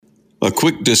A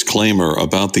quick disclaimer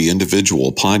about the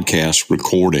individual podcast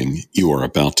recording you are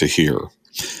about to hear.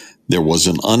 There was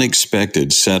an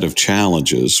unexpected set of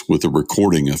challenges with the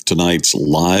recording of tonight's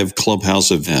live Clubhouse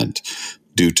event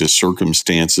due to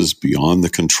circumstances beyond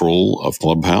the control of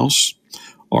Clubhouse,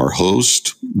 our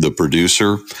host, the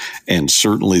producer, and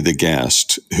certainly the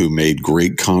guest who made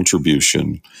great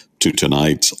contribution to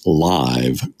tonight's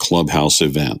live Clubhouse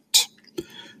event.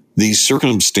 These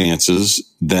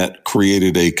circumstances that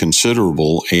created a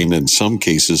considerable and in some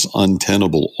cases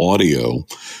untenable audio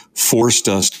forced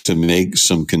us to make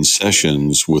some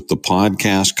concessions with the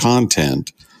podcast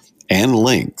content and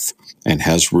length and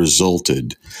has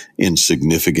resulted in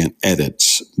significant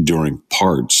edits during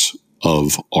parts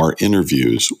of our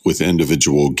interviews with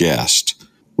individual guests.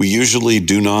 We usually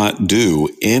do not do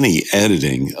any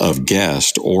editing of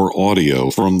guest or audio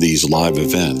from these live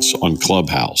events on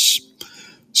Clubhouse.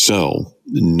 So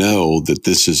know that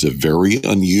this is a very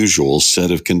unusual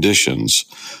set of conditions,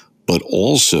 but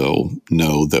also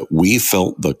know that we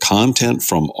felt the content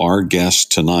from our guest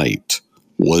tonight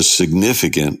was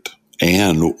significant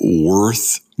and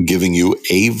worth giving you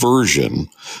a version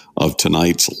of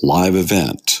tonight's live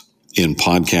event in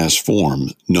podcast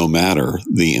form, no matter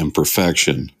the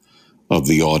imperfection of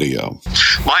the audio.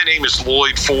 My name is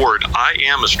Lloyd Ford. I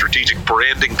am a strategic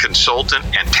branding consultant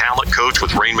and talent coach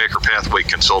with Rainmaker Pathway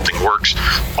Consulting Works.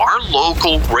 Our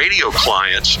local radio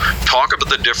clients talk about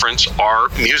the difference our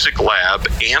music lab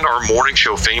and our morning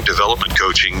show fame development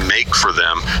coaching make for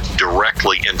them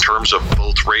directly in terms of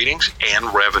both ratings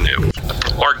and revenue.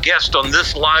 Our guest on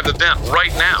this live event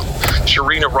right now,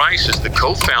 Sharina Rice, is the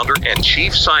co-founder and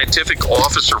chief scientific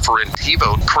officer for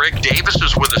Intivo. Craig Davis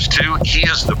is with us too. He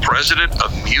is the president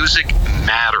of Music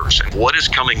Matters and what is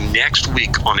coming next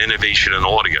week on Innovation in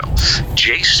Audio.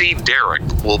 JC Derrick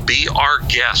will be our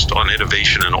guest on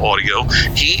Innovation in Audio.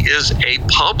 He is a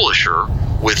publisher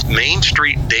with Main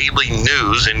Street Daily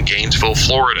News in Gainesville,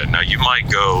 Florida. Now you might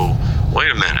go,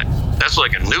 wait a minute, that's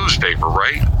like a newspaper,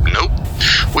 right? Nope.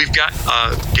 We've got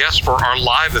guests for our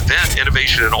live event,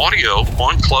 Innovation in Audio,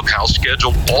 on Clubhouse,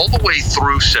 scheduled all the way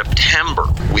through September.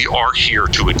 We are here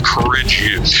to encourage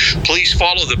you. Please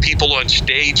follow the people on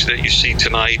stage that you see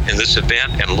tonight in this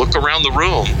event and look around the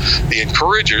room. The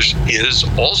Encouragers is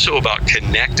also about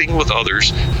connecting with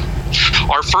others.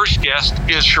 Our first guest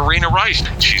is Sharina Rice.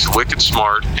 She's wicked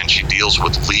smart and she deals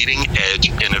with leading edge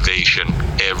innovation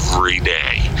every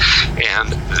day.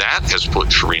 And that has put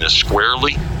Sharina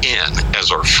squarely in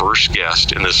as our first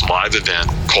guest in this live event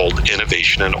called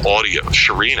Innovation in Audio.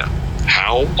 Sharina,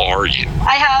 how are you?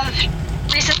 I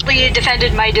have recently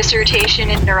defended my dissertation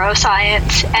in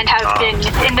neuroscience and have been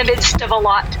in the midst of a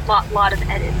lot of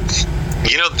edits.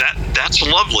 You know, that's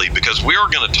lovely because we are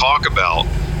going to talk about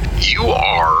you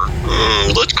are,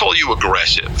 let's call you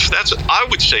aggressive. I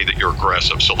would say that you're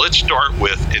aggressive. So let's start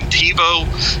with Intivo.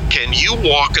 Can you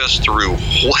walk us through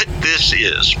what this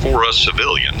is for us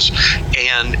civilians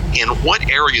and in what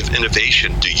area of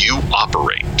innovation do you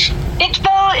operate?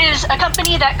 Intivo is a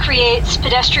company that creates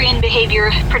pedestrian behavior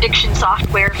prediction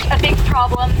software. A big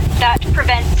problem that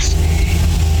prevents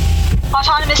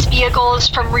autonomous vehicles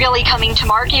from really coming to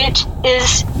market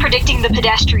is predicting the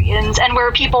pedestrians and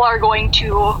where people are going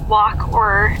to walk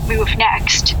or move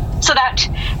next, so that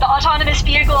the autonomous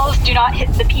vehicles do not hit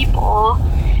the people.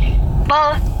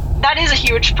 Well, that is a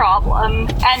huge problem,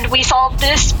 and we solve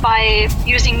this by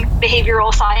using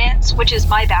behavioral science, which is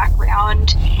my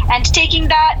background, and taking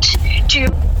that to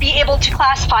be able to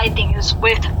classify things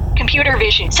with computer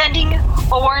vision, sending a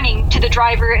warning to the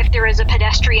driver if there is a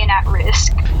pedestrian at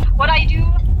risk. What I do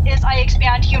is I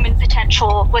expand human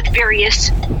potential with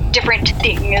various different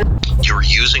things. You're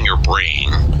using your brain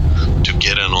to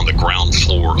get in on the ground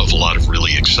floor of a lot of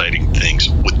really exciting things.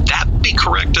 Would that be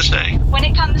correct to say? When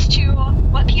it comes to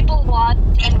what people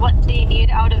want and what they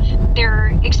need out of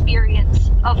their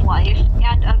experience of life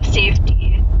and of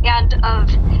safety and of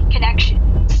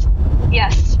connections,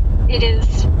 yes, it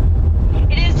is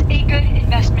a good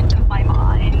investment of my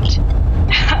mind.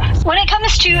 When it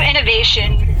comes to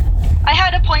innovation, I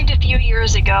had a point a few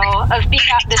years ago of being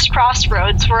at this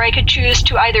crossroads where I could choose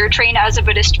to either train as a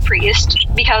Buddhist priest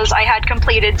because I had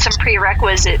completed some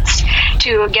prerequisites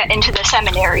to get into the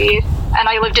seminary, and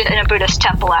I lived in a Buddhist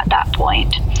temple at that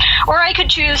point. Or I could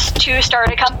choose to start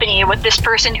a company with this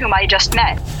person whom I just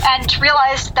met and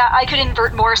realized that I could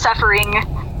invert more suffering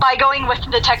by going with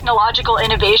the technological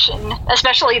innovation,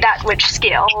 especially that which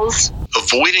scales.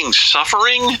 avoiding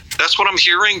suffering? That's what I'm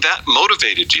hearing. That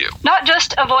motivated you. Not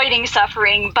just avoiding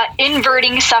suffering, but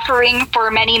inverting suffering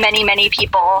for many, many, many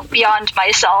people beyond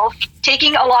myself.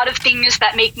 Taking a lot of things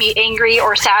that make me angry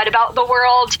or sad about the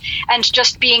world and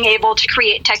just being able to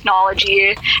create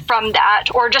technology from that,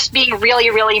 or just being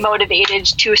really, really motivated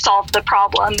to solve the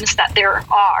problems that there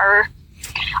are.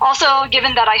 Also,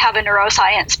 given that I have a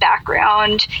neuroscience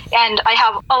background and I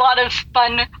have a lot of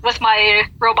fun with my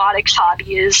robotics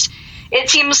hobbies, it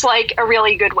seems like a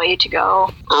really good way to go.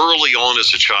 Early on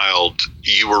as a child,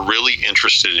 you were really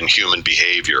interested in human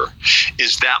behavior.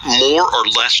 Is that more or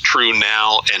less true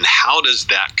now? And how does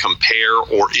that compare,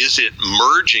 or is it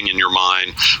merging in your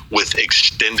mind with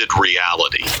extended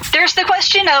reality? There's the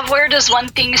question of where does one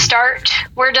thing start?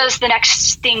 Where does the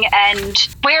next thing end?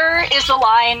 Where is the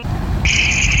line?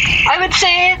 I would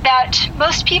say that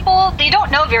most people, they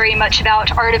don't know very much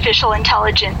about artificial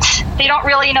intelligence. They don't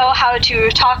really know how to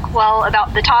talk well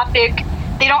about the topic.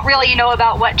 They don't really know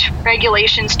about what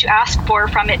regulations to ask for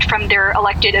from it from their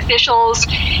elected officials.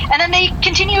 And then they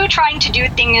continue trying to do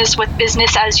things with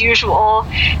business as usual.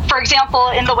 For example,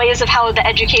 in the ways of how the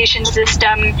education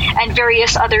system and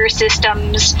various other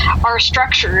systems are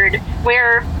structured,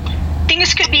 where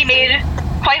things could be made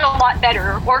quite a lot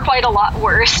better or quite a lot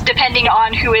worse, depending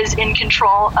on who is in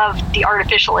control of the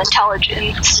artificial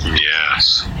intelligence.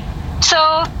 Yes.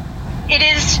 So it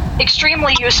is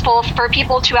extremely useful for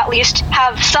people to at least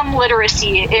have some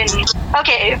literacy in,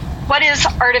 okay, what is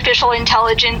artificial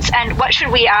intelligence and what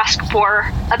should we ask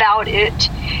for about it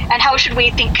and how should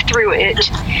we think through it?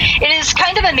 It is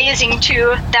kind of amazing,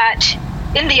 too, that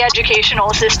in the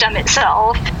educational system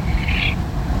itself,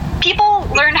 people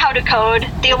learn how to code,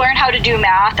 they learn how to do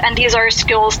math, and these are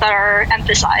skills that are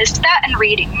emphasized, that and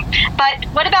reading. But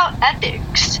what about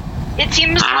ethics? It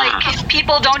seems like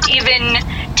people don't even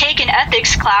take an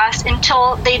ethics class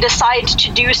until they decide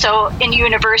to do so in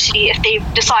university, if they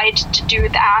decide to do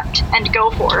that and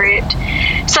go for it.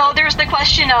 So there's the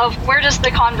question of where does the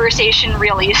conversation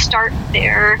really start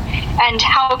there, and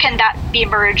how can that be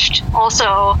merged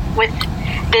also with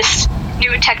this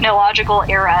new technological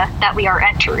era that we are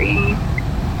entering?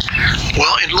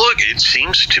 Well, and look, it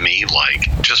seems to me like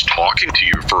just talking to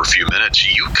you for a few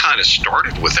minutes, you kind of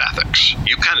started with ethics.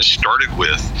 You kind of started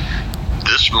with,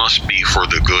 this must be for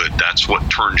the good. That's what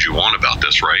turns you on about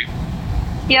this, right?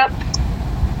 Yep.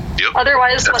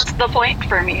 Otherwise, what's the point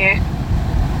for me?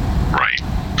 Right.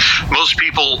 Most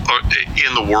people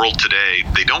in the world today,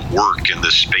 they don't work in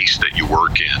this space that you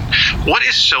work in. What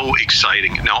is so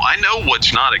exciting? Now, I know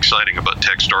what's not exciting about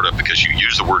Tech Startup because you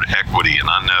use the word equity, and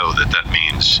I know that that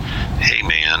means, hey,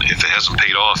 man, if it hasn't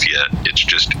paid off yet, it's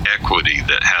just equity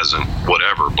that hasn't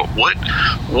whatever. But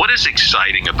what is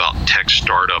exciting about Tech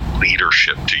Startup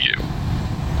leadership to you?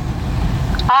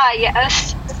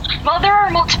 Yes. Well, there are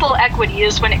multiple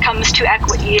equities when it comes to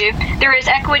equity. There is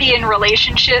equity in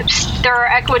relationships. There are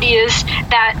equities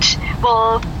that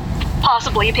will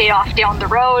possibly pay off down the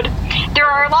road. There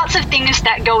are lots of things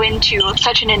that go into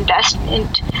such an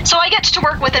investment. So I get to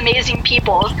work with amazing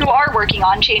people who are working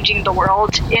on changing the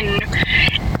world in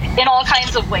all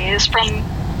kinds of ways, from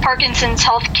Parkinson's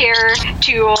healthcare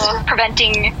to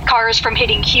preventing cars from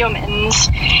hitting humans.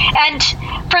 And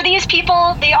for these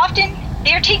people,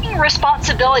 they're taking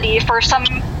responsibility for some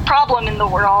problem in the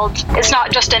world. It's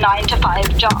not just a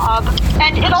 9-to-5 job.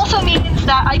 And it also means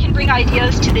that I can bring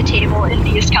ideas to the table in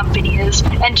these companies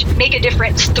and make a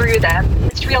difference through them.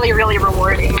 It's really, really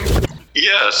rewarding.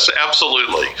 Yes,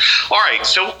 absolutely. All right,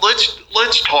 so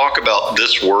let's talk about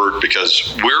this word,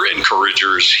 because we're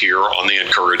encouragers here on the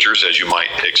Encouragers, as you might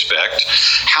expect.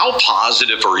 How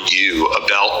positive are you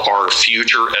about our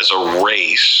future as a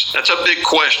race? That's a big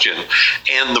question.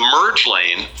 And the merge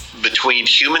lane between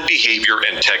human behavior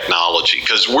and technology,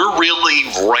 because we're really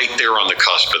right there on the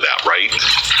cusp of that,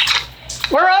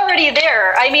 right? We're already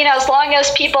there. I mean, as long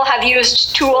as people have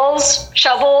used tools,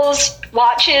 shovels,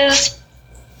 watches,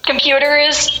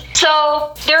 computers.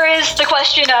 So there is the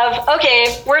question of,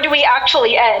 okay, where do we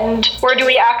actually end? Where do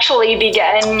we actually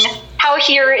begin? How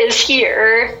here is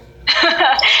here?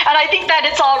 And I think that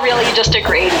it's all really just a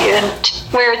gradient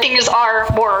where things are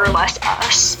more or less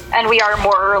us, and we are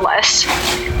more or less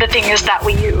the things that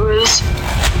we use.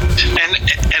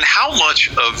 And how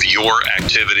much of your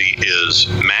activity is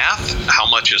math, how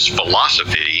much is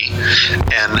philosophy,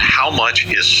 and how much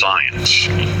is science?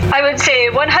 I would say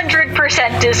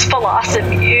 100% is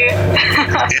philosophy.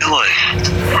 Really?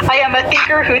 I am a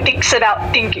thinker who thinks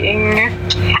about thinking.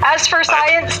 As for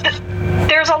science,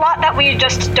 there's a lot that we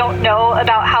just don't know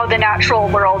about how the natural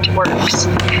world works.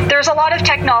 There's a lot of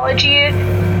technology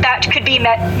that could be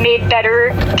made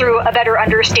better through a better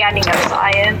understanding of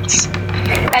science.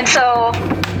 And so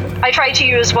I try to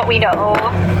use what we know.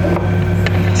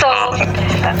 So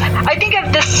I think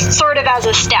of this sort of as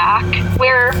a stack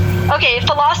where, okay,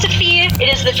 philosophy,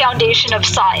 it is the foundation of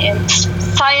science.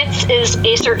 Science is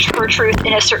a search for truth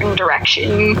in a certain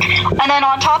direction. And then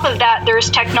on top of that,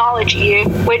 there's technology,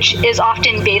 which is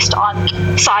often based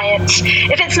on science.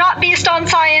 If it's not based on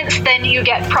science, then you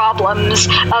get problems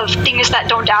of things that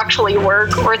don't actually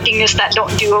work or things that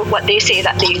don't do what they say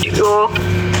that they do.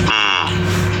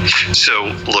 So,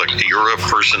 look, you're a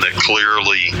person that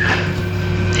clearly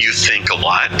you think a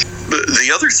lot.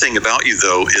 The other thing about you,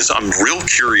 though, is I'm real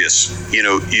curious. You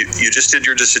know, you just did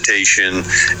your dissertation,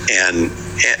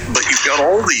 but you've got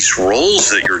all these roles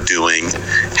that you're doing.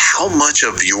 How much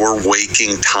of your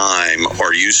waking time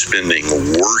are you spending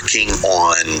working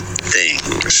on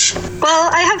things? Well,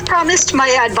 I have promised my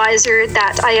advisor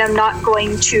that I am not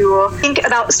going to think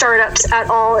about startups at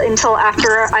all until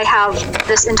after I have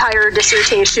this entire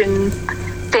dissertation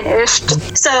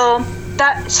finished. So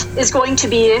that is going to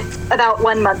be about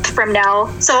 1 month from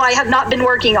now. So I have not been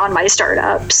working on my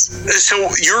startups. So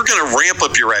you're going to ramp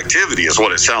up your activity is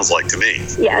what it sounds like to me.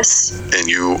 Yes. And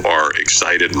you are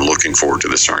excited and looking forward to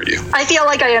this, aren't you? I feel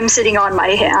like I am sitting on my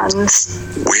hands.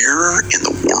 Where in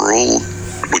the world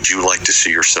would you like to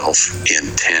see yourself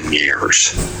in 10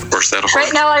 years? Or is that hard?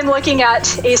 Right now I'm looking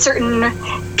at a certain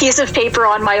piece of paper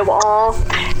on my wall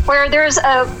where there's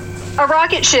a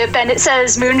rocket ship and it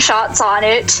says moonshots on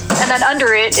it, and then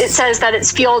under it says that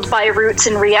it's fueled by roots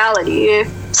in reality.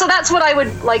 So that's what I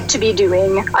would like to be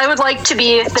doing. I would like to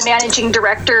be the managing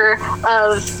director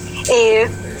of a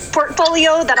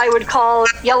portfolio that I would call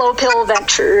Yellow Pill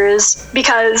Ventures,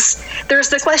 because there's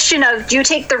the question of, do you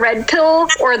take the red pill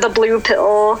or the blue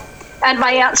pill? And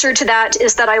my answer to that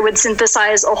is that I would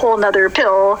synthesize a whole nother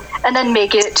pill and then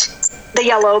make it the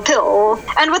yellow pill.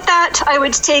 And with that, I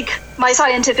would take my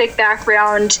scientific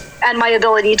background and my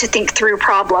ability to think through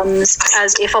problems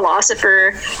as a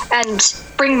philosopher and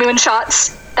bring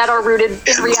moonshots that are rooted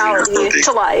in reality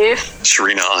to life.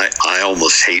 Serena, I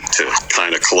almost hate to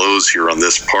kind of close here on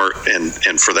this part,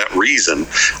 and for that reason,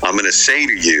 I'm going to say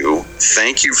to you,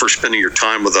 thank you for spending your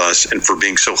time with us and for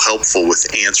being so helpful with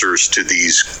answers to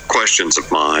these questions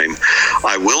of mine.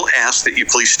 I will ask that you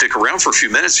please stick around for a few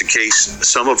minutes in case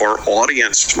some of our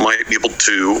audience might be able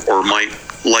to or might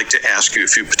like to ask you a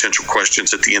few potential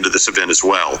questions at the end of this event as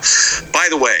well. By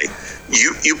the way,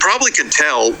 you probably can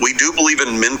tell we do believe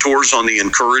in mentors on the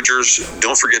Encouragers.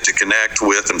 Don't forget to connect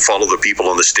with and follow the people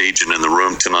on the stage and in the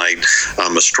room tonight.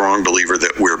 I'm a strong believer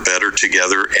that we're better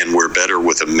together and we're better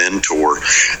with a mentor.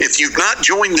 If you've not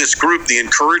joined this group, the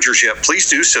Encouragers, yet, please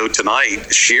do so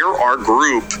tonight. Share our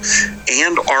group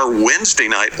and our Wednesday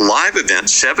night live event,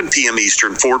 7 p.m.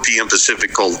 Eastern, 4 p.m.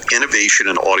 Pacific, called Innovation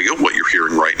in Audio, what you're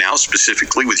hearing right now,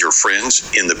 specifically with your friends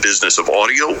in the business of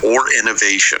audio or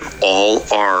innovation. All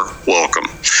are welcome.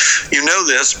 You know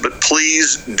this, but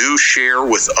please do share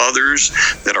with others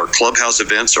that our Clubhouse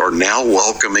events are now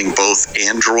welcoming both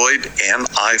Android and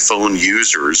iPhone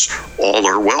users. All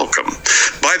are welcome.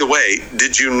 By the way,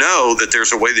 did you know that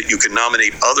there's a way that you can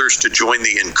nominate others to join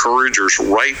the Encouragers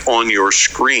right on your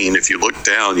screen? If you look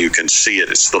down, you can see it.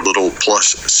 It's the little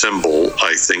plus symbol.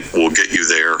 I think will get you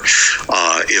there.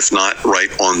 If not,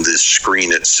 right on this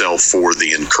screen itself for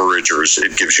the Encouragers,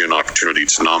 it gives you an opportunity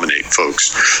to nominate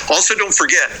folks. Also, don't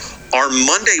forget, our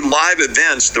Monday live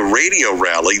events, the radio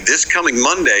rally, this coming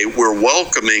Monday, we're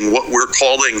welcoming what we're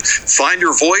calling Find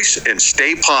Your Voice and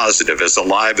Stay Positive as a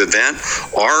live event.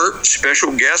 Our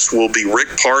special guest will be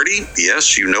Rick Party.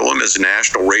 Yes, you know him as a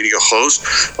national radio host,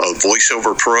 a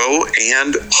voiceover pro,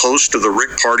 and host of the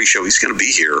Rick Party Show. He's going to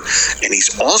be here. And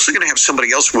he's also going to have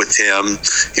somebody else with him.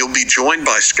 He'll be joined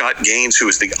by Scott Gaines, who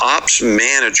is the ops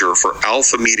manager for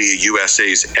Alpha Media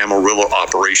USA's Amarillo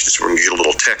operations. We're going to get a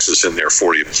little Texas in there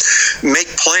for you. Make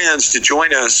plans to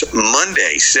join us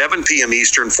Monday, 7 p.m.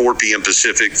 Eastern, 4 p.m.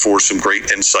 Pacific, for some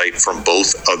great insight from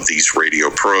both of these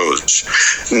radio pros.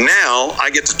 Now,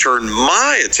 I get to turn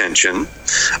my attention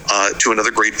to another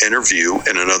great interview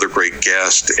and another great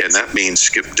guest, and that means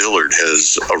Skip Dillard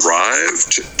has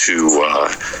arrived to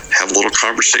have a little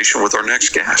conversation with our next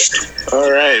guest.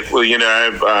 All right. Well, you know,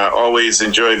 I've always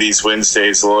enjoyed these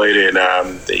Wednesdays, Lloyd, and,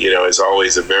 it's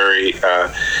always a very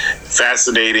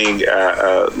fascinating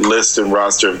list and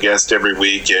roster of guests every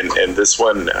week, and this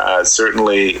one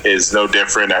certainly is no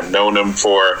different. I've known him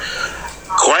for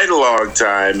quite a long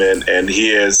time, and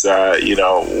he is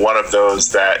one of those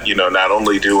that not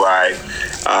only do I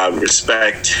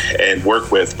respect and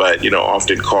work with, but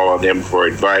often call on him for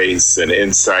advice and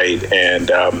insight, and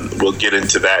we'll get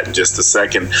into that in just a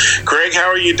second. Craig, how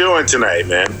are you doing tonight,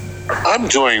 man? I'm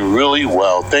doing really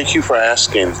well. Thank you for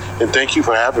asking, and thank you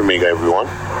for having me, everyone.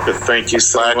 Thank you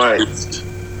so much.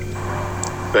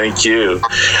 Thank you.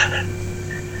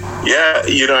 Yeah,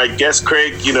 I guess,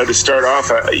 Craig, to start off,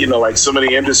 like so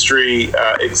many industry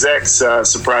execs,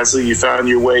 surprisingly, you found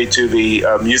your way to the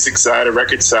music side, or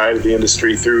record side of the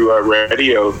industry through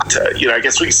radio. I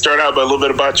guess we can start out by a little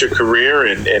bit about your career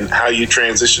and how you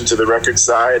transitioned to the record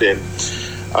side and,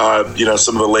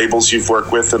 some of the labels you've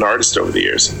worked with and artists over the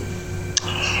years.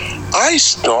 I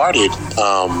started,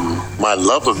 my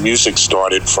love of music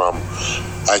started from,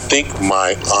 I think,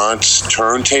 my aunt's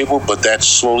turntable, but that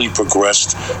slowly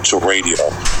progressed to radio.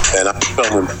 And I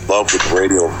fell in love with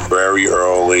radio very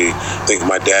early. I think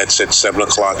my dad said 7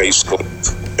 o'clock, I used to go to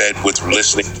bed with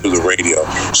listening to the radio.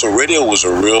 So radio was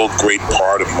a real great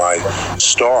part of my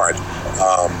start.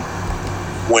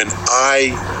 When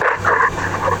I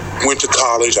went to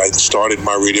college, I started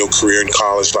my radio career in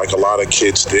college like a lot of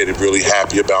kids did, and really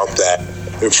happy about that.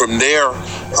 And from there,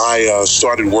 I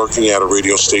started working at a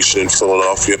radio station in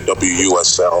Philadelphia,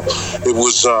 WUSL. It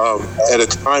was at a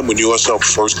time when USL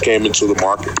first came into the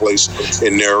marketplace,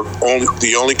 and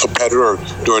the only competitor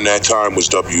during that time was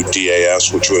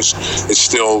WDAS, which is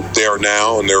still there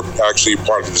now, and they're actually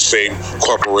part of the same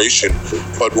corporation.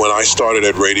 But when I started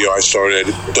at radio, I started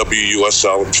at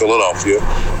WUSL in Philadelphia.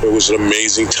 It was an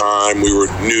amazing time. We were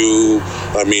new.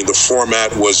 I mean, the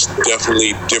format was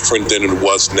definitely different than it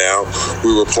was now.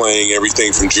 We were playing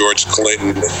everything from George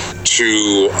Clinton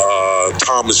to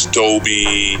Thomas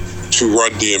Dolby to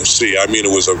Run DMC. I mean, it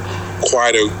was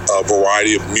quite a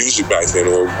variety of music back then,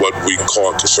 or what we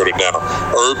consider now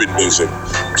urban music.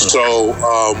 So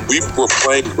we were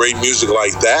playing great music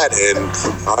like that, and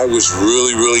I was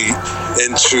really, really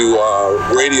into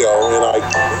radio, and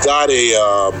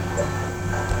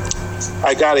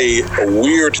I got a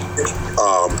weird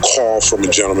call from a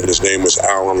gentleman. His name was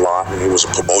Alan Lawton. He was a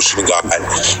promotion guy.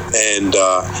 And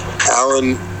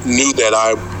Alan knew that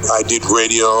I did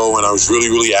radio, and I was really,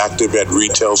 really active at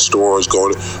retail stores,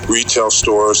 going to retail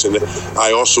stores. And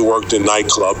I also worked in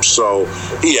nightclubs. So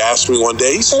he asked me one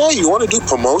day, he said, "Hey, you want to do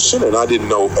promotion?" And I didn't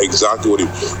know exactly what he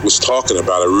was talking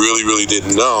about. I really, really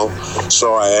didn't know.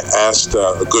 So I asked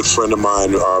a good friend of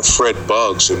mine, Fred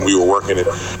Buggs, and we were working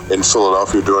in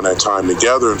Philadelphia during that time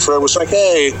together. And Fred was like,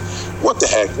 "Hey, what the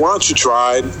heck? Why don't you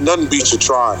try it? Nothing beats a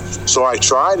try." So I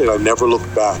tried it. I never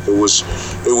looked back. It was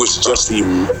just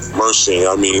immersing.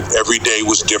 I mean, every day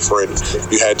was different.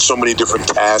 You had so many different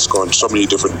tasks on so many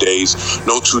different days.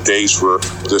 No 2 days were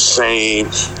the same.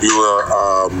 You were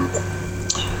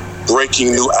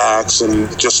breaking new acts and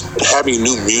just having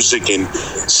new music, and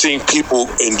seeing people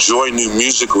enjoy new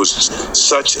music was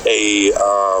such a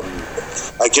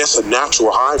I guess a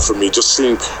natural high for me, just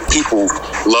seeing people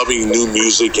loving new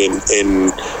music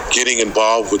and getting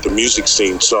involved with the music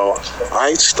scene. So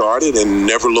I started and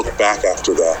never looked back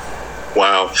after that.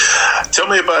 Wow. Tell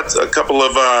me about a couple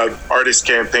of artist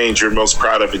campaigns you're most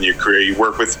proud of in your career. You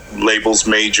work with labels,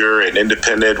 major and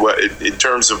independent. What, in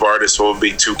terms of artists, what would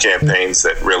be 2 campaigns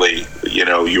that really,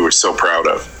 you were so proud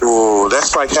of? Oh,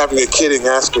 that's like having a kid and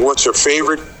asking, what's your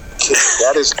favorite kid?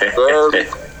 That is a very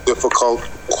difficult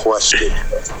question.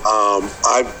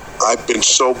 I've been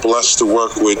so blessed to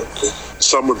work with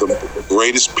some of the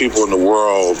greatest people in the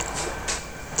world.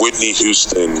 Whitney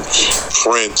Houston,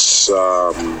 Prince,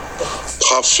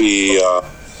 Puffy.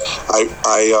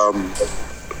 I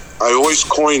always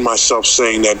coined myself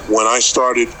saying that when I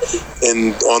started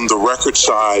on the record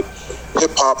side,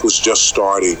 hip hop was just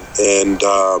starting, and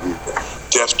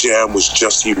Def Jam was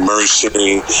just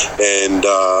emerging, and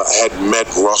I had met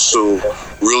Russell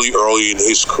really early in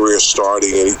his career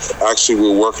starting, and we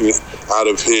were working out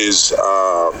of his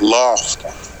loft.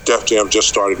 Def Jam just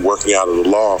started working out of the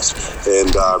loft,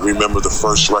 and I remember the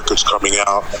first records coming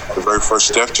out. The very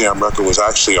first Def Jam record was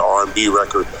actually an R&B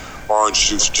record, Orange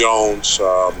Juice Jones,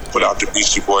 put out the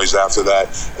Beastie Boys after that,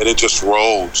 and it just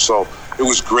rolled. So it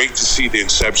was great to see the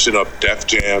inception of Def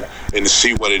Jam and to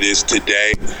see what it is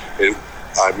today.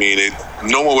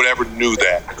 No one would ever knew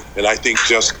that. And I think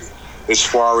just as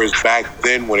far as back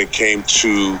then when it came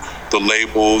to the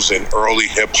labels and early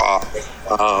hip-hop,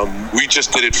 we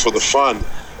just did it for the fun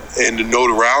and the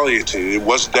notoriety. It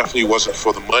definitely wasn't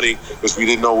for the money, because we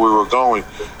didn't know where we were going.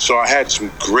 So I had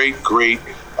some great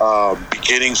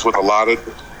beginnings with a lot of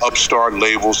upstart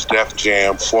labels, Def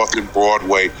Jam, 4th and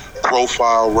Broadway,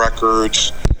 Profile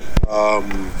Records.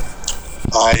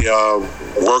 I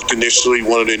worked initially,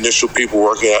 one of the initial people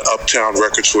working at Uptown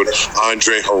Records with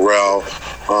Andre Harrell,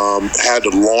 Had a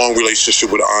long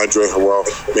relationship with Andre Harrell.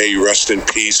 May he rest in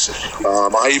peace.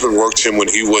 I even worked him when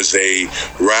he was a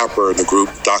rapper in the group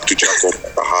Dr. Jekyll.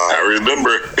 I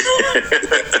remember.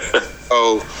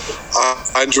 So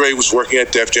Andre was working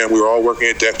at Def Jam. We were all working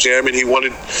at Def Jam, and he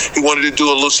wanted to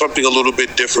do something a little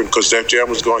bit different because Def Jam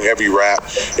was going heavy rap,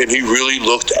 and he really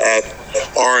looked at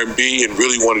R&B and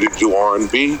really wanted to do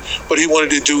R&B, but he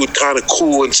wanted to do it kind of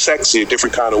cool and sexy, a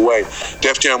different kind of way.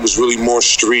 Def Jam was really more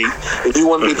street, and he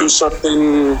wanted to do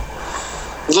something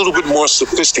a little bit more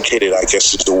sophisticated, I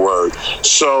guess is the word.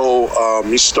 So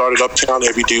he started Uptown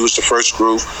Heavy D was the first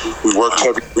group. We worked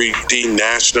Heavy D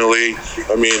nationally.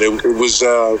 I mean, it was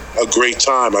a great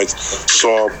time. I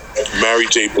saw Mary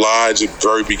J. Blige at the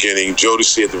very beginning,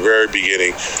 Jodeci at the very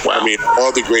beginning. Wow. I mean,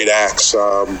 all the great acts.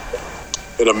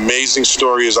 An amazing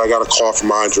story is I got a call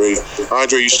from Andre.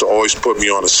 Andre used to always put me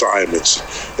on assignments.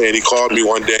 And he called me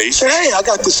one day. He said, hey, I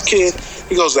got this kid.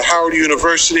 He goes to Howard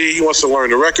University. He wants to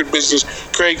learn the record business.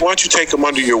 Craig, why don't you take him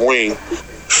under your wing?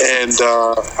 And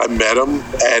I met him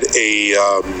at he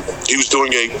was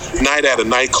doing a night at a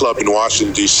nightclub in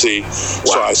Washington, D.C. Wow.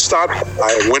 So I stopped.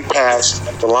 I went past.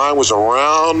 The line was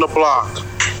around the block.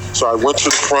 So I went to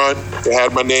the front. It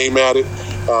had my name at it.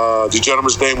 The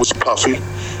gentleman's name was Puffy.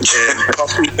 And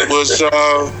Puffy was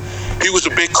he was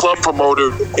a big club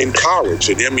promoter in college,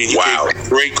 and I mean he gave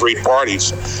great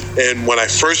parties. And when I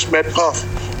first met Puff,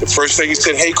 the first thing he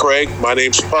said, "Hey Craig, my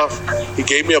name's Puff." He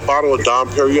gave me a bottle of Dom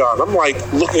Perignon. I'm like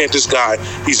looking at this guy.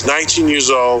 He's 19 years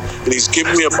old, and he's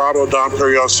giving me a bottle of Dom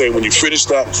Perignon, saying, "When you finish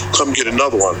that, come get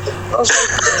another one." I was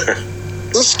like,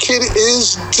 this kid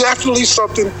is definitely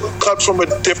something cut from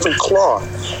a different cloth,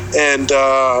 and.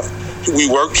 We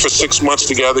worked for 6 months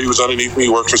together. He was underneath me. He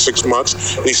worked for 6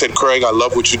 months. And he said, Craig, I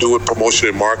love what you do with promotion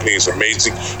and marketing. It's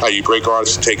amazing how you break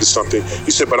artists and take it something.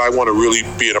 He said, but I want to really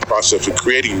be in a process of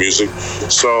creating music.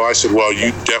 So I said, well,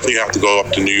 you definitely have to go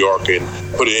up to New York and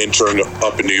put an intern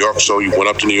up in New York. So he went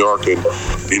up to New York, and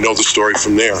you know the story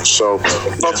from there. So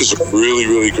Puff is a really,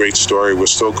 really great story. We're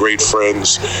still great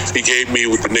friends. He gave me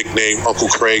with the nickname Uncle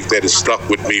Craig that has stuck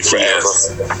with me forever.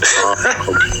 Yes.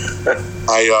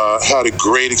 I had a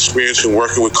great experience in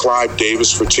working with Clive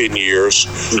Davis for 10 years.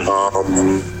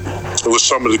 It was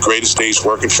some of the greatest days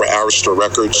working for Arista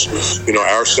Records. You know,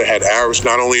 Arista had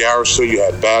not only Arista, you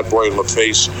had Bad Boy and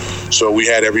LaFace. So we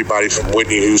had everybody from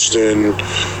Whitney Houston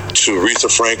to Aretha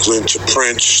Franklin to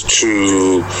Prince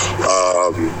to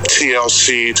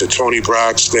TLC to Tony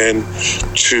Braxton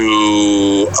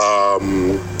to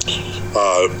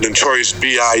Notorious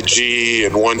B.I.G.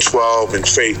 and 112 and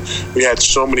Faith. We had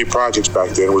so many projects back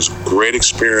then. It was a great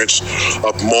experience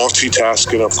of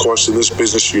multitasking. Of course, in this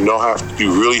business, you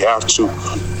really have to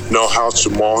know how to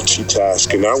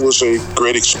multitask. And that was a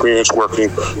great experience working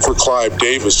for Clive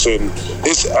Davis, and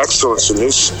his excellence and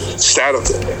his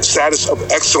status of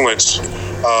excellence,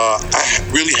 I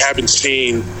really haven't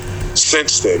seen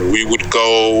since then. We would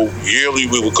go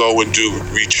and do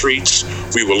retreats.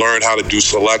 We would learn how to do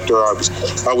Selector.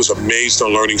 I was amazed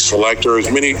on learning Selector.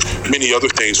 As many other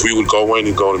things. We would go in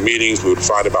and go to meetings. We would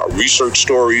find about research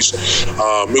stories.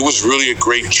 It was really a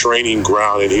great training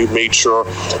ground, and he made sure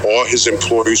all his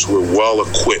employees were well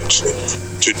equipped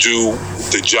to do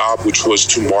the job, which was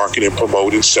to market and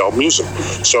promote and sell music.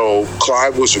 So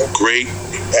Clive was a great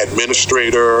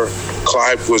administrator.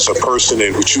 Clive was a person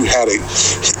in which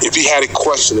if he had a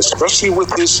question, especially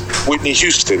with this Whitney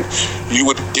Houston, you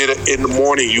would get in the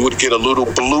morning, you would get a little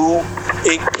blue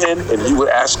ink pen, and you would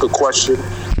ask a question,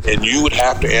 and you would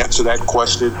have to answer that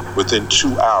question within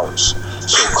 2 hours.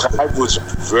 So Clive was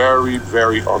very,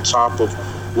 very on top of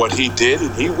what he did,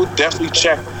 and he would definitely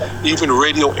check even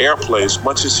radio airplay. As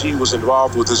much as he was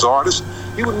involved with his artists,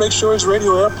 he would make sure his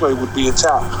radio airplay would be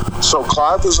intact. So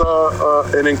Clive was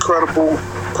an incredible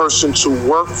person to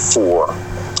work for.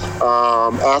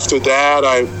 After that,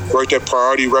 I worked at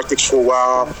Priority Records for a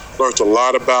while, learned a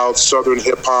lot about Southern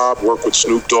hip-hop, worked with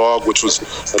Snoop Dogg, which was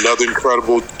another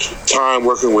incredible time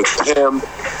working with him.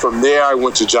 From there, I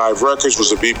went to Jive Records,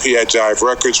 was a VP at Jive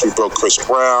Records. We broke Chris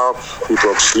Brown, we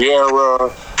broke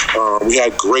Sierra. We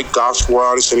had great gospel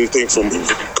artists, anything from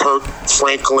Kirk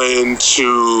Franklin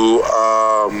to,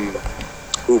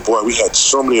 we had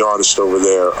so many artists over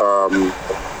there.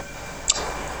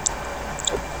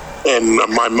 And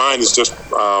my mind is just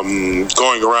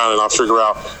going around, and I'll figure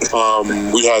out.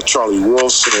 We had Charlie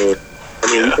Wilson.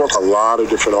 I mean, we booked a lot of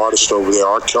different artists over there.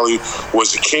 R. Kelly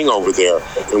was the king over there,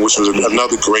 and which was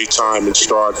another great time and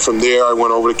start. From there, I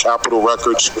went over to Capitol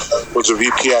Records, was a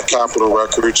VP at Capitol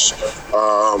Records.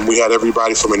 We had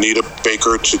everybody from Anita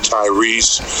Baker to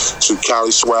Tyrese to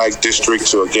Cali Swag District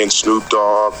to, again, Snoop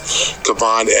Dogg,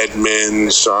 Kevon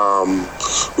Edmonds.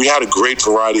 We had a great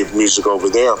variety of music over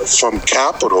there. From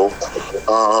Capitol,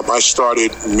 I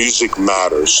started Music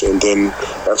Matters, and then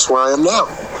that's where I am now.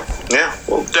 Yeah,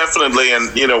 well, definitely.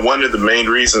 And, one of the main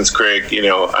reasons, Craig,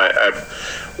 I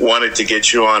wanted to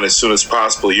get you on as soon as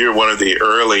possible. You're one of the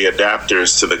early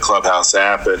adapters to the Clubhouse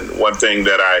app. And one thing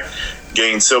that I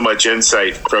gained so much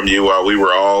insight from you while we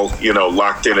were all,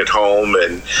 locked in at home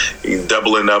and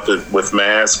doubling up with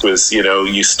masks was,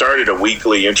 you started a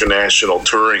weekly international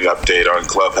touring update on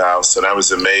Clubhouse. And I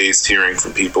was amazed hearing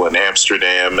from people in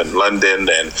Amsterdam and London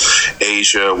and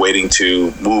Asia waiting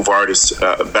to move artists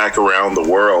back around the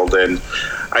world. And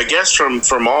I guess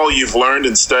from all you've learned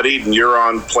and studied, and you're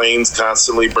on planes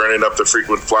constantly burning up the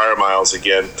frequent flyer miles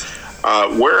again,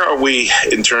 where are we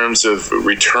in terms of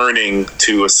returning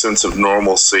to a sense of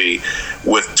normalcy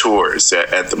with tours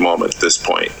at the moment, at this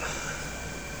point?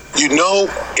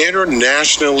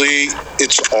 Internationally,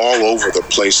 it's all over the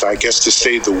place. I guess to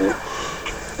say the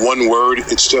one word,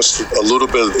 it's just a little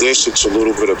bit of this, it's a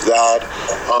little bit of that.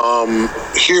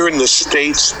 Here in the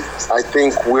States, I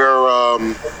think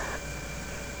we're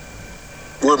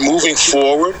moving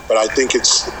forward, but I think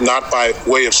it's not by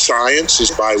way of science,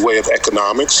 it's by way of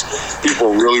economics. People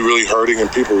are really, really hurting,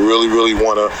 and people really, really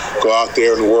want to go out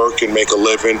there and work and make a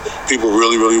living. People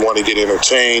really, really want to get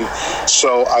entertained.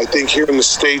 So I think here in the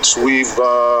States, we've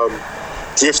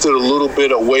drifted a little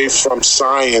bit away from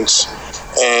science.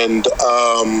 And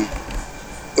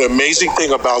the amazing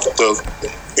thing about the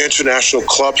International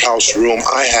Clubhouse room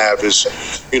I have is,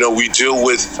 we deal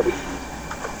with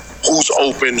who's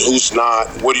open, who's not,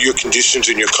 what are your conditions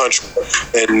in your country?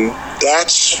 And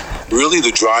that's really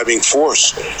the driving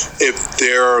force. If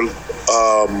there are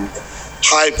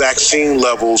high vaccine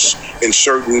levels in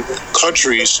certain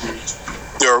countries,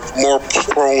 they're more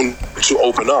prone to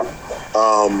open up.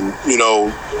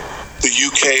 The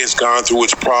UK has gone through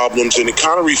its problems, and it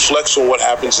kind of reflects on what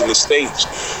happens in the States.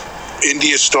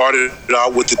 India started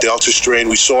out with the Delta strain.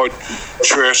 We saw it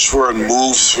transfer and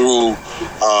move through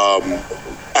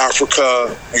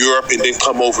Africa, Europe, and then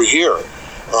come over here.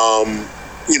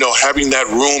 Having that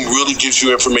room really gives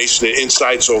you information and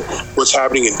insights on what's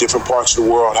happening in different parts of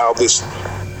the world, how this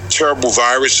terrible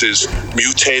virus is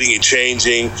mutating and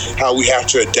changing, how we have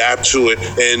to adapt to it,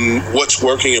 and what's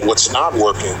working and what's not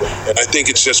working. And I think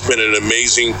it's just been an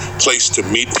amazing place to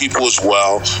meet people as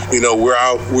well.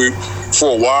 We're for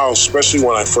a while, especially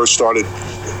when I first started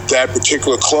that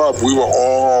particular club, we were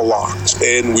all locked,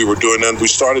 and we were doing that. We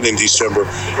started in December.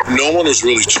 No one was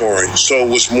really touring, so it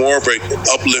was more of a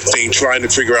uplifting, trying to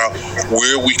figure out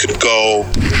where we could go,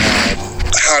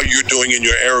 how you're doing in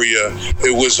your area.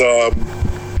 It was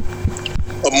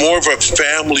more of a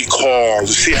family call to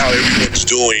see how everyone's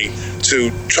doing,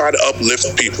 to try to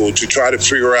uplift people, to try to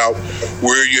figure out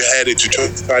where you're headed, to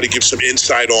try to give some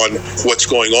insight on what's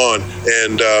going on.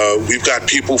 And we've got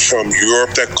people from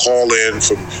Europe that call in,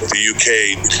 from the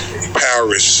UK,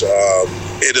 Paris,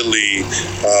 Italy,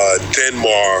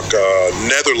 Denmark,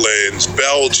 Netherlands,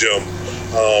 Belgium.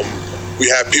 We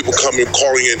have people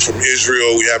calling in from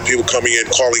Israel. We have people calling in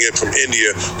from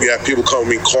India. We have people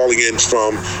calling in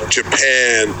from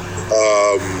Japan,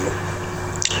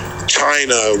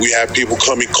 China. We have people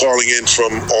calling in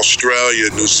from Australia,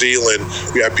 New Zealand.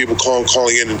 We have people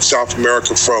calling in South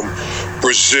America from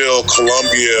Brazil,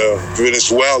 Colombia,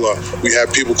 Venezuela. We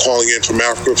have people calling in from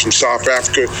Africa, from South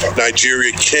Africa,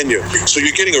 Nigeria, Kenya. So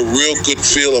you're getting a real good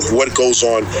feel of what goes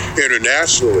on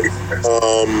internationally.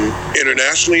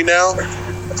 Internationally now,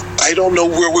 I don't know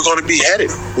where we're going to be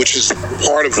headed, which is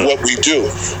part of what we do.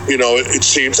 It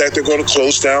seems that they're going to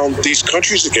close down these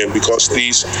countries again because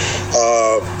these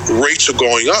rates are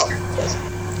going up.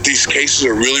 These cases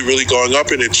are really, really going up,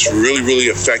 and it's really, really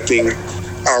affecting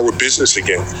our business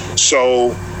again.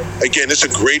 So, again, it's a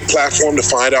great platform to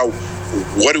find out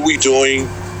what are we doing,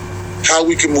 how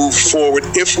we can move forward,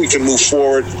 if we can move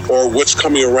forward, or what's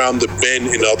coming around the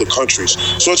bend in other countries.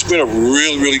 So it's been a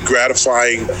really, really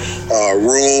gratifying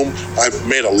room. I've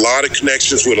made a lot of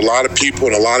connections with a lot of people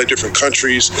in a lot of different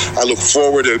countries. I look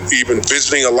forward to even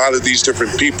visiting a lot of these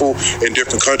different people in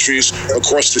different countries.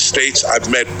 Across the States, I've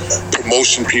met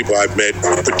promotion people, I've met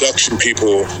production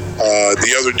people.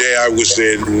 The other day I was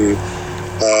in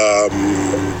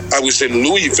I was in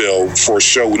Louisville for a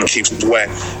show with Keith Sweat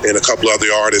and a couple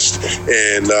other artists,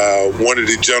 and one of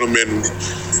the gentlemen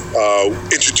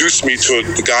introduced me to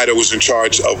the guy that was in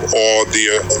charge of all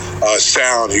the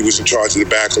sound. He was in charge of the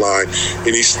back line,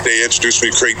 and they introduced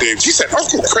me to Craig Davis. He said,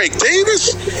 "Uncle Craig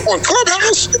Davis on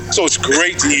Clubhouse?" So it's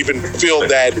great to even feel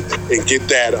that and get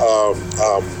that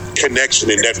connection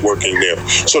and networking there.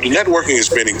 So the networking has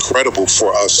been incredible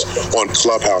for us on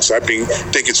Clubhouse. I think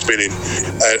it's been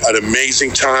an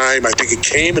amazing time. I think it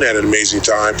came in at an amazing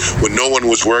time when no one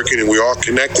was working and we all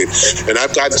connected. And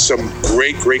I've gotten some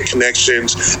great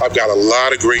connections. I've got a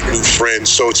lot of great new friends.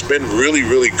 So it's been really,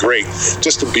 really great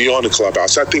just to be on the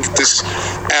Clubhouse. I think this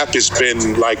app has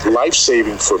been like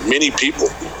life-saving for many people.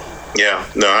 Yeah,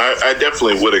 no, I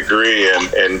definitely would agree.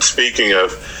 And speaking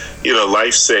of,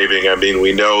 life-saving, I mean,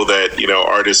 we know that,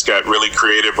 artists got really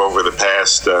creative over the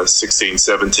past 16,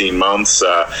 17 months.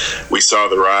 We saw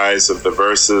the rise of the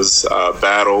versus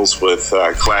battles with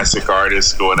classic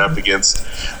artists going up against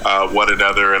one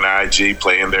another in IG,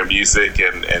 playing their music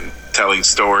and telling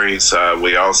stories.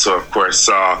 We also, of course,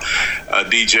 saw a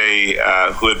DJ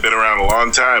who had been around a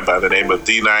long time by the name of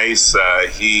D-Nice.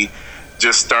 He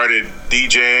just started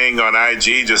DJing on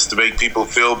IG just to make people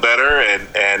feel better,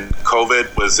 and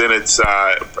COVID was in its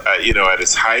at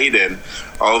its height, and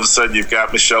all of a sudden you've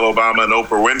got Michelle Obama and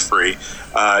Oprah Winfrey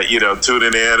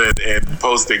tuning in and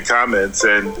posting comments,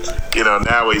 and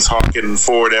now he's hawking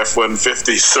Ford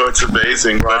F-150, so it's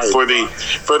amazing. Right. But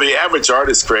for the average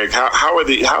artist, Craig,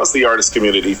 how's the artist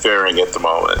community faring at the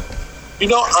moment?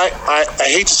 I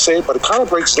hate to say it, but it kind of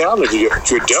breaks down to your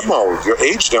demos, your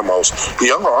age demos. The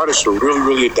younger artists are really,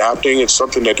 really adapting. It's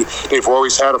something that they've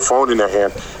always had a phone in their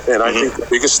hand. And I think the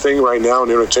biggest thing right now in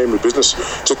the entertainment business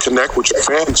to connect with your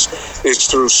fans is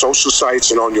through social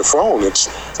sites and on your phone.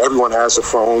 Everyone has a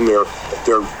phone. They're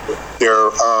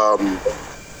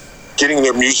getting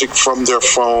their music from their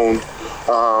phone.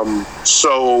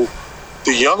 So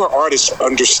the younger artists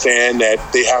understand that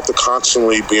they have to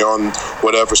constantly be on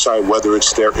whatever site, whether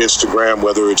it's their Instagram,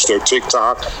 whether it's their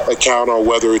TikTok account, or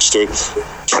whether it's their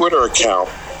Twitter account.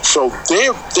 So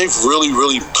they've really,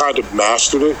 really kind of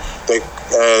mastered it.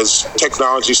 As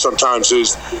technology sometimes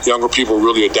is, younger people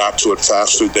really adapt to it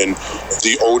faster than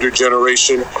the older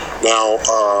generation. Now,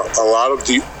 a lot of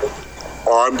the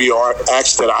R&B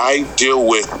acts that I deal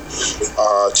with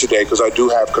today, because I do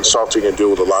have consulting and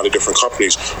deal with a lot of different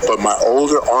companies, but my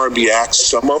older R&B acts,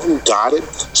 some of them got it,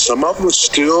 some of them are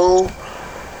still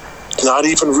not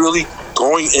even really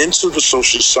going into the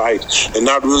social site and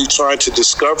not really trying to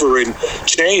discover and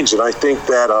change. And I think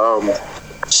that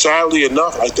sadly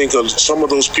enough, I think some of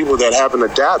those people that haven't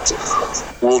adapted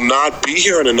will not be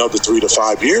here in another 3 to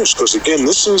 5 years, because again,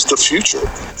 this is the future.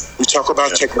 We talk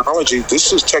about technology.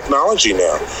 This is technology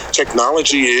now.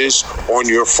 Technology is on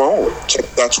your phone.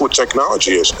 That's what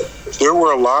technology is. There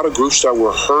were a lot of groups that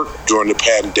were hurt during the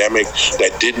pandemic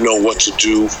that didn't know what to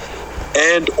do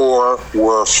and or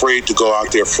were afraid to go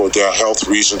out there for their health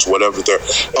reasons, whatever their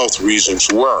health reasons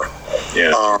were.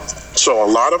 Yeah. So a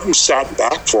lot of them sat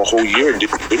back for a whole year and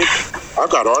didn't do anything. I've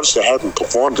got artists that haven't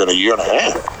performed in a year and a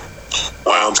half.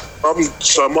 Wow.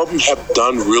 Some of them have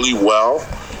done really well,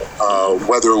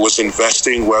 whether it was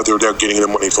investing, whether they're getting the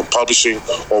money from publishing,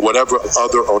 or whatever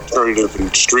other alternative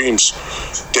streams.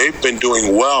 They've been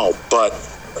doing well, but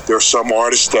there's some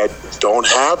artists that don't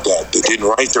have that. They didn't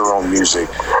write their own music,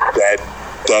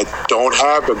 that don't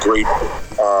have a great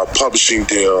publishing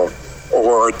deal,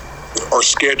 or are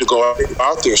scared to go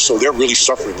out there, so they're really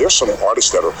suffering. There's some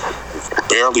artists that are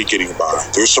barely getting by.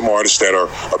 There's some artists that are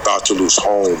about to lose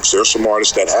homes. There's some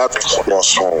artists that have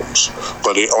lost homes.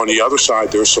 But on the other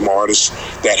side, there's some artists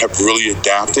that have really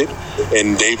adapted,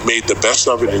 and they've made the best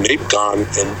of it, and they've gone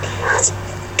and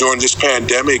during this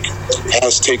pandemic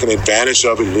has taken advantage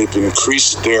of it, and they've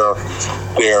increased their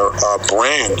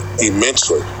brand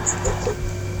immensely.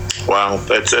 Wow,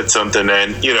 that's something,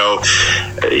 and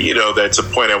that's a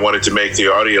point I wanted to make. The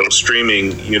audio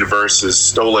streaming universe has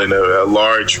stolen a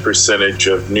large percentage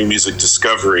of new music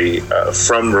discovery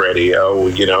from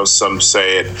radio. Some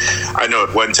say it. I know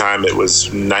at one time it was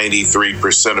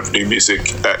 93% of new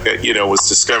music, was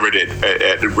discovered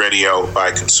at radio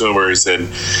by consumers, and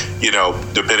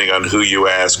depending on who you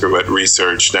ask or what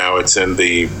research, now it's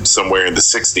somewhere in the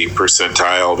 60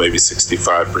 percentile, maybe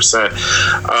 65%.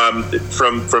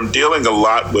 From dealing a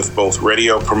lot with both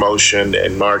radio promotion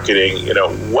and marketing,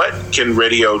 what can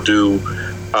radio do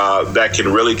that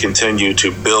can really continue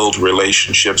to build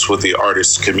relationships with the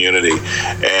artist community,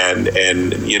 and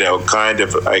kind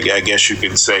of, I guess you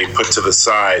could say, put to the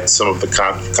side some of the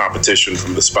competition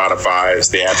from the Spotify's,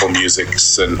 the Apple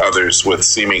Musics, and others with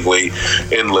seemingly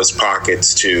endless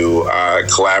pockets to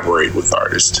collaborate with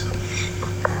artists.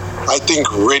 I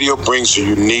think radio brings a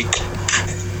unique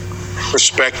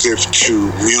perspective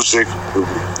to music,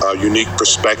 a unique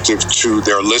perspective to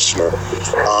their listener.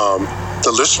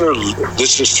 The listener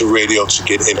listens to radio to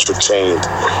get entertained,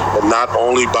 and not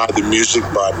only by the music,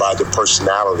 but by the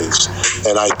personalities.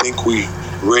 And I think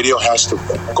radio has to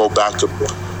go back to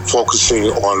focusing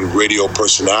on radio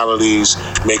personalities,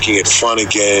 making it fun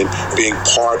again, being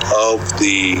part of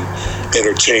the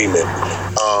entertainment.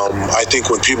 I think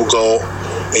when people go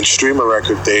and stream a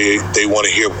record, they want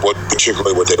to hear what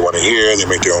they want to hear. They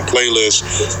make their own playlist.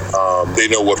 They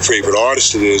know what favorite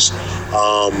artist it is.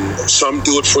 Some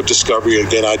do it for discovery.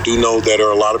 Again, I do know that there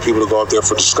are a lot of people that go out there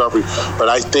for discovery, but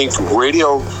I think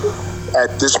radio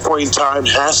at this point in time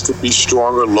has to be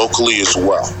stronger locally as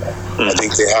well. I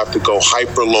think they have to go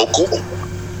hyper local,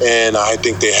 and I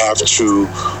think they have to,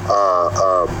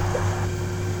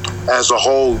 as a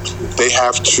whole, they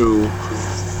have to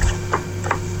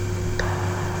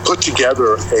put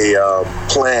together a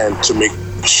plan to make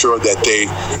sure that they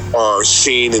are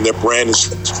seen and their brand is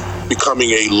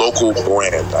becoming a local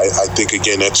brand. I think,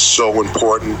 again, that's so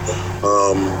important.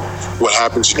 What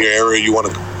happens in your area, you want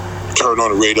to turn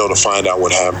on the radio to find out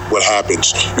what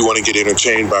happens. You want to get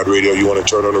entertained by the radio, you want to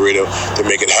turn on the radio to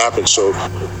make it happen. So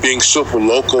being super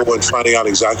local and finding out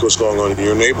exactly what's going on in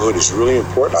your neighborhood is really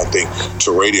important, I think,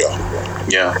 to radio.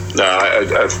 Yeah, no,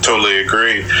 I totally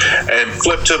agree. And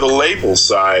flip to the label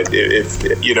side.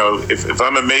 If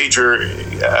I'm a major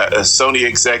a Sony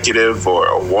executive or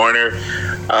a Warner,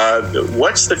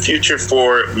 what's the future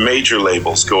for major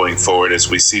labels going forward as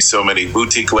we see so many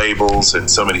boutique labels and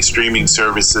so many streaming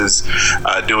services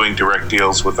doing direct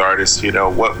deals with artists?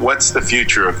 What's the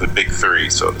future of the big three,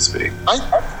 so to speak? I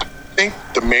think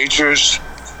the majors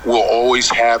will always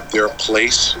have their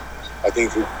place. I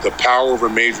think the power of a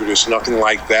major, there's nothing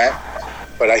like that.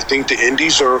 But I think the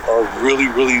indies are really,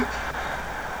 really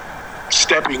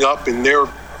stepping up, and they're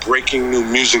breaking new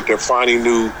music. They're finding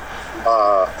new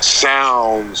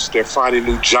sounds. They're finding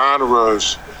new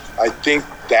genres. I think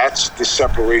that's the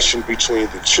separation between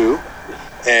the two.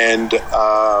 And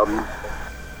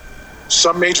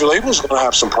some major labels are going to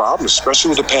have some problems, especially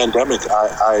with the pandemic.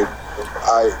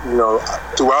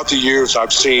 Throughout the years,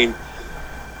 I've seen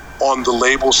on the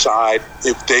label side,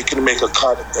 if they can make a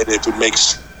cut and if it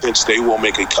makes sense, they will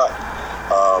make a cut.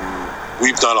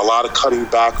 We've done a lot of cutting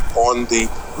back on the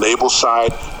label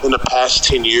side in the past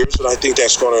 10 years, and I think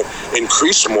that's going to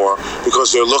increase more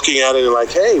because they're looking at it and like,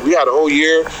 hey, we had a whole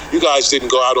year. You guys didn't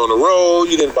go out on the road.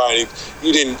 You didn't buy any.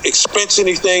 You didn't expense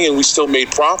anything, and we still made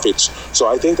profits. So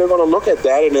I think they're going to look at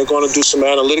that, and they're going to do some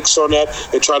analytics on that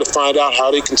and try to find out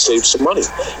how they can save some money.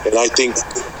 And I think,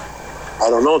 I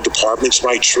don't know, departments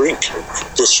might shrink.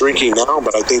 They're shrinking now,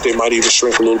 but I think they might even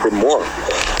shrink a little bit more.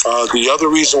 The other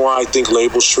reason why I think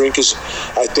labels shrink is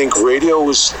I think radio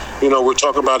is, we're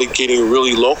talking about it getting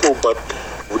really local, but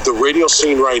the radio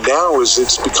scene right now is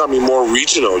it's becoming more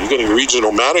regional. You're getting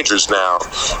regional managers now.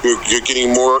 You're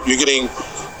getting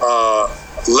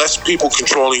less people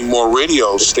controlling more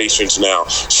radio stations now.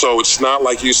 So it's not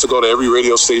like you used to go to every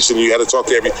radio station and you had to talk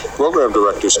to every program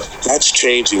directors. That's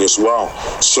changing as well.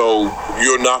 So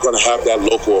you're not going to have that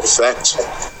local effect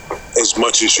as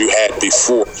much as you had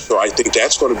before. So I think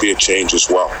that's going to be a change as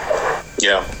well.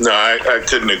 Yeah, no, I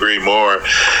couldn't agree more.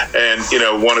 And,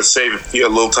 want to save a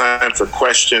little time for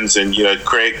questions. And,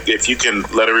 Craig, if you can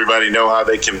let everybody know how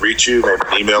they can reach you, maybe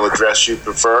an email address you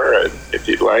prefer, if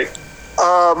you'd like.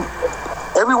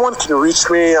 Everyone can reach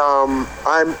me. I'm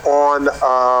on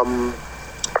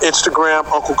Instagram,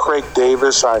 Uncle Craig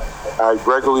Davis. I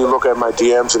regularly look at my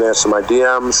DMs and answer my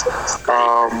DMs.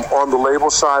 On the label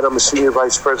side, I'm a senior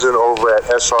vice president over at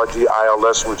SRG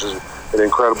ILS, which is an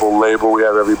incredible label. We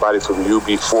have everybody from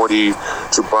UB40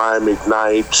 to Brian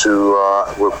McKnight to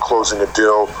we're closing a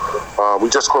deal. We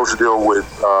just closed a deal with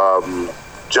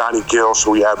Johnny Gill,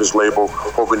 so we have his label,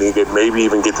 hoping to maybe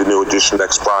even get the new edition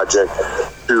next project,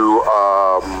 to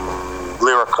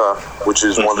Lyrica, which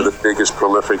is one of the biggest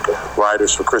prolific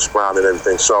writers for Chris Brown and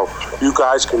everything. So you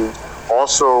guys can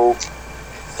also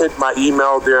hit my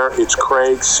email there. It's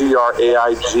Craig,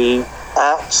 CRAIG,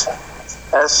 at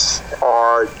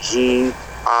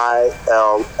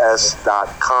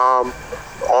SRGILS.com.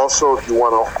 Also, if you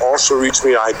want to also reach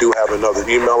me, I do have another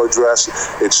email address.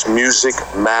 It's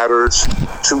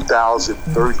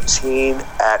musicmatters2013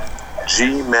 at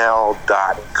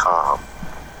gmail.com.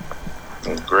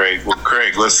 Great. Well,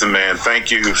 Craig, listen, man, thank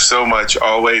you so much.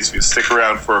 Always, you stick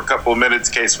around for a couple of minutes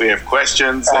in case we have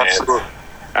questions. Absolutely.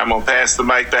 And I'm going to pass the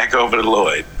mic back over to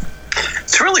Lloyd.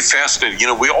 It's really fascinating. You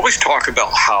know, we always talk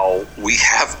about how we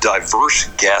have diverse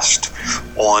guests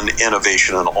on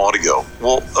innovation and audio.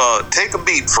 Well, take a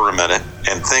beat for a minute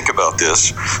and think about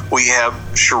this. We have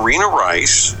Sharina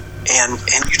Rice, and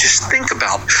you just think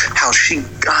about how she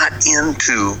got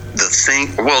into the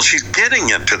thing. Well, she's getting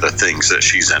into the things that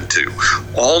she's into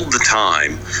all the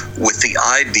time with the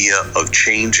idea of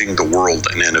changing the world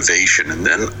and innovation. And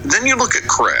then you look at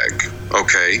Craig,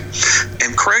 okay?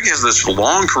 And Craig has this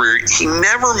long career. He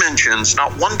never mentions,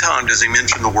 not one time does he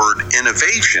mention the word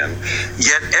innovation,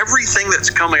 yet everything that's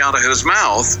coming out of his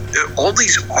mouth, all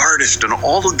these artists and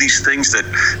all of these things that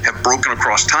have broken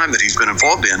across time that he's been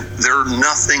involved in, they're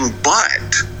nothing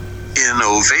but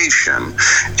innovation.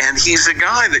 And he's a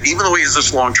guy that, even though he has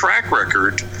this long track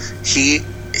record, he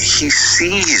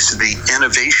sees the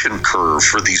innovation curve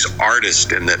for these artists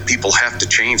and that people have to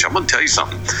change. I'm going to tell you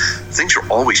something. Things are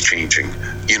always changing.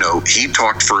 You know, he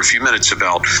talked for a few minutes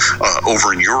about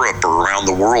over in Europe or around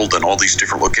the world and all these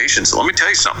different locations. Let me tell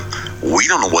you something. We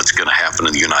don't know what's going to happen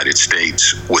in the United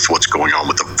States with what's going on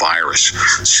with the virus.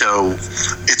 So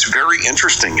it's very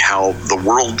interesting how the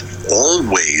world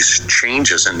always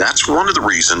changes. And that's one of the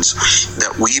reasons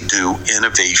that we do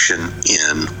innovation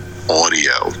in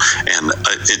audio. And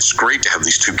it's great to have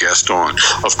these two guests on.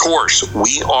 Of course,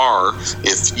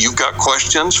 if you've got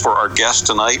questions for our guest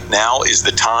tonight, now is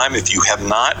the time. If you have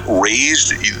not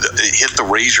hit the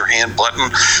raise your hand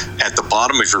button at the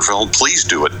bottom of your phone, please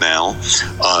do it now.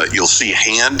 You'll see a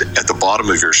hand at the bottom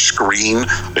of your screen.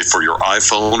 For your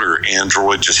iPhone or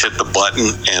Android, just hit the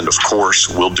button, and of course,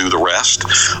 we'll do the rest.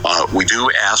 We do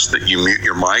ask that you mute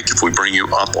your mic if we bring you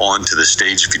up onto the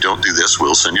stage. If you don't do this,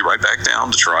 we'll send you right back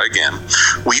down to try again.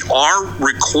 We are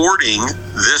recording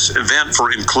this event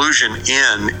for inclusion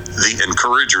in the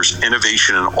Encouragers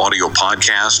Innovation and Audio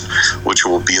podcast, which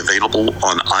will be available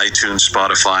on iTunes,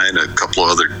 Spotify, and a couple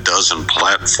of other dozen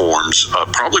platforms,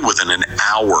 probably within an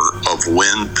hour of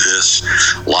when this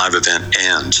live event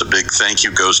ends. A big thank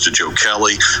you goes to Joe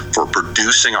Kelly for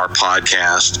producing our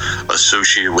podcast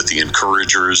associated with the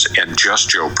Encouragers, and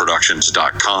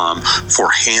JustJoeProductions.com for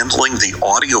handling the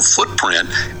audio footprint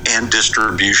and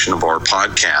distribution of our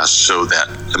podcast so that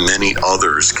many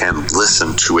others can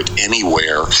listen to it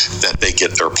anywhere that they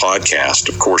get their podcast.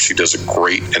 Of course, he does a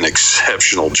great and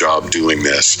exceptional job doing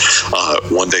this.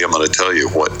 One day I'm going to tell you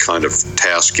what kind of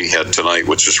task he had tonight,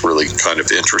 which is really kind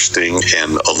of interesting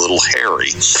and a little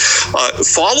hairy.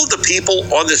 Follow the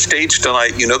people on the stage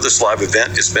tonight. You know, this live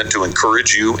event is meant to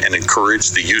encourage you and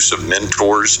encourage the use of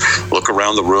mentors. Look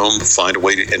around the room, find a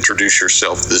way to introduce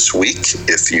yourself this week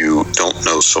if you don't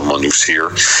know someone who's here.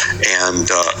 And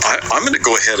I'm going to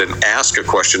go ahead and ask a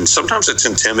question. Sometimes it's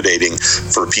intimidating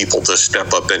for people to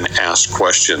step up and ask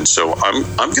questions. So I'm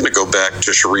going to go back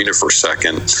to Sharina for a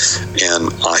second.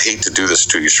 And I hate to do this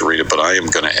to you, Sharina, but I am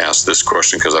going to ask this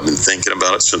question because I've been thinking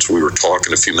about it since we were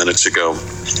talking a few minutes ago.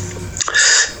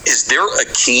 Is there a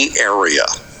key area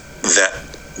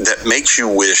that makes you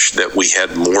wish that we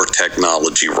had more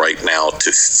technology right now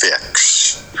to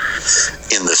fix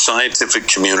in the scientific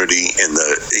community, in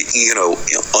the, you know,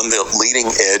 on the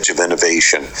leading edge of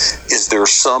innovation? Is there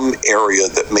some area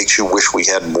that makes you wish we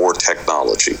had more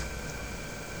technology?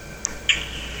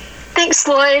 Thanks,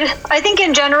 Lloyd. I think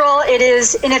in general it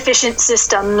is inefficient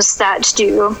systems that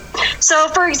do. So,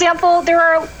 for example, there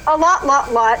are a lot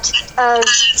of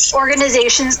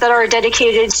organizations that are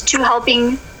dedicated to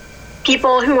helping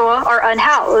people who are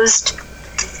unhoused.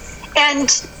 And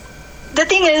the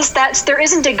thing is that there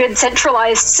isn't a good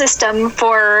centralized system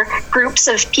for groups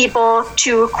of people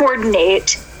to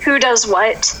coordinate who does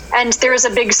what. And there's a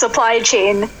big supply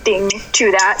chain thing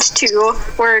to that too,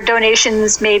 where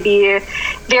donations may be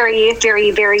very,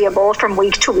 very variable from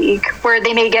week to week, where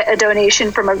they may get a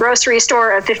donation from a grocery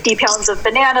store of 50 pounds of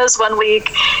bananas one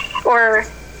week, or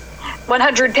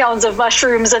 100 pounds of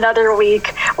mushrooms another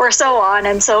week, or so on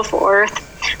and so forth.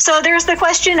 So there's the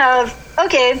question of,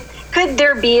 okay, could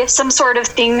there be some sort of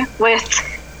thing with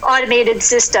automated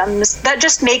systems that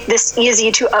just make this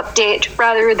easy to update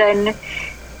rather than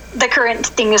the current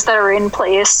things that are in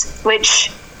place,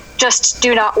 which just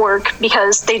do not work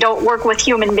because they don't work with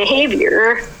human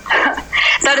behavior?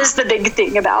 That is the big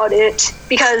thing about it,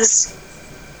 because,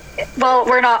 well,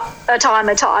 we're not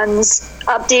automatons.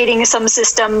 Updating some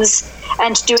systems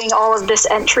and doing all of this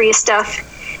entry stuff,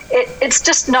 it's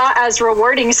just not as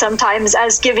rewarding sometimes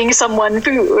as giving someone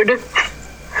food.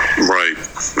 Right.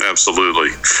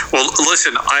 Absolutely. Well,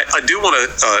 listen, I do want to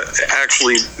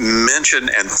actually mention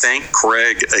and thank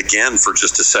Craig again for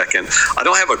just a second. I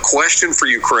don't have a question for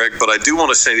you, Craig, but I do want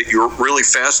to say that you're really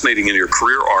fascinating in your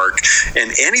career arc.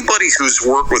 And anybody who's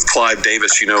worked with Clive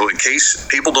Davis, in case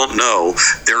people don't know,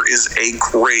 there is a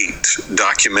great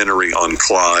documentary on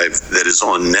Clive that is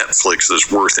on Netflix that's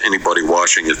worth anybody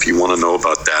watching if you want to know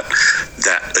about that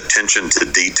attention to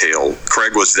detail.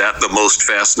 Craig, was that the most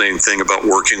fascinating thing about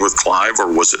working with Clive, or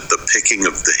was it the picking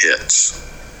of the hits?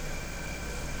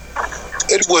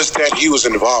 It was that he was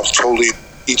involved totally in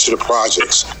each of the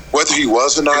projects. Whether he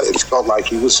was or not, it felt like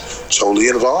he was totally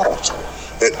involved.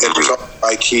 It felt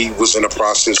like he was in the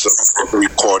process of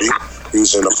recording. He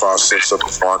was in the process of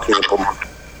marketing.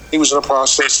 He was in the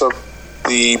process of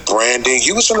the branding.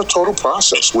 He was in a total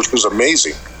process, which was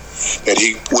amazing. That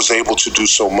he was able to do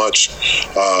so much.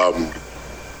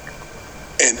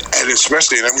 And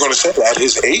especially, and I'm going to say at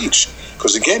his age,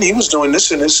 because again, he was doing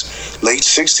this in his late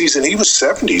 60s and he was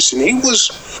 70s, and he was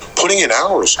putting in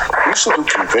hours. We used to do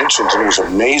conventions, and it was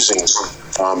amazing.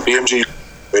 BMG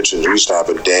conventions, we used to have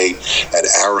a day at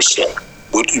Arista.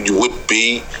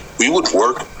 We would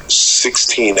work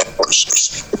 16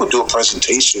 hours. We would do a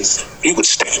presentation. We would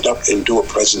stand up and do a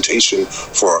presentation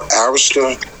for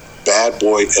Arista, Bad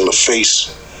Boy, and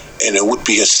LaFace, and it would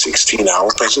be a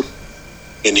 16-hour presentation.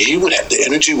 And he would have, the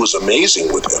energy was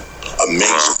amazing with him.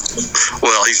 Amazing.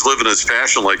 Well, he's living his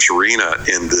passion like Sharina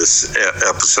in this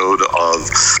episode of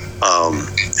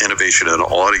Innovation in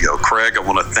Audio. Craig, I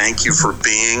want to thank you for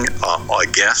being a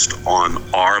guest on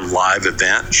our live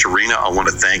event. Sharina, I want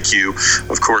to thank you.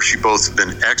 Of course, you both have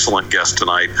been excellent guests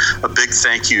tonight. A big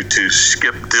thank you to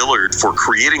Skip Dillard for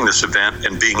creating this event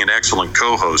and being an excellent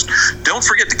co-host. Don't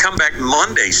forget to come back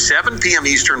Monday, 7 p.m.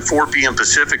 Eastern, 4 p.m.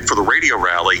 Pacific for the radio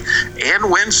rally,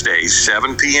 and Wednesday,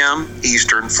 7 p.m.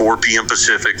 Eastern, 4 p.m.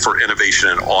 Pacific for Innovation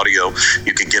in Audio.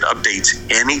 You can get updates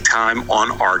anytime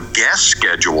on our guest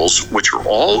schedules, which are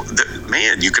all,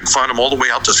 you can find them all the way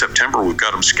out to September. We've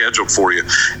got them scheduled for you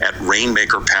at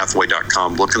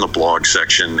rainmakerpathway.com. Look in the blog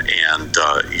section and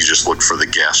you just look for the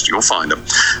guest. You'll find them.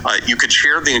 You can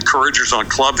share the Encouragers on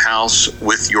Clubhouse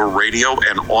with your radio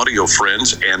and audio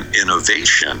friends and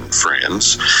innovation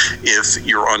friends. If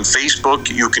you're on Facebook,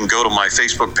 you can go to my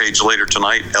Facebook page later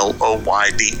tonight,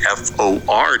 LOYDFORD,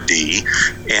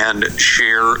 and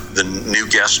share the new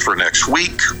guest for next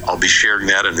week. I'll be sharing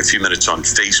that in a few minutes on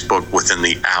Facebook within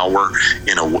the hour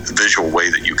in a visual way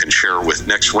that you can share with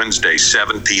next Wednesday,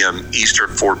 7 p.m. Eastern,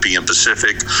 4 p.m.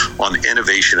 Pacific on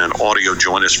Innovation and Audio.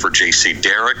 Join us for J.C.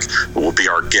 Derrick, who will be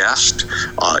our guest.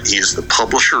 He is the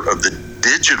publisher of the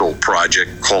digital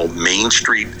project called Main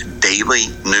Street Daily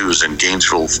News in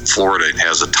Gainesville, Florida. It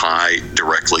has a tie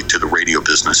directly to the radio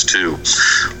business too.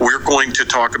 We're going to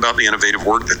talk about the innovative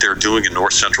work that they're doing in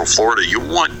North Central Florida. You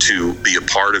want to be a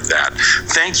part of that.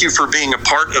 Thank you for being a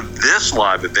part of this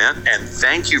live event, and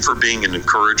thank you for being an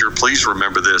encourager. Please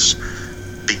remember this: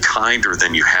 be kinder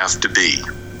than you have to be.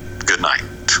 Good night.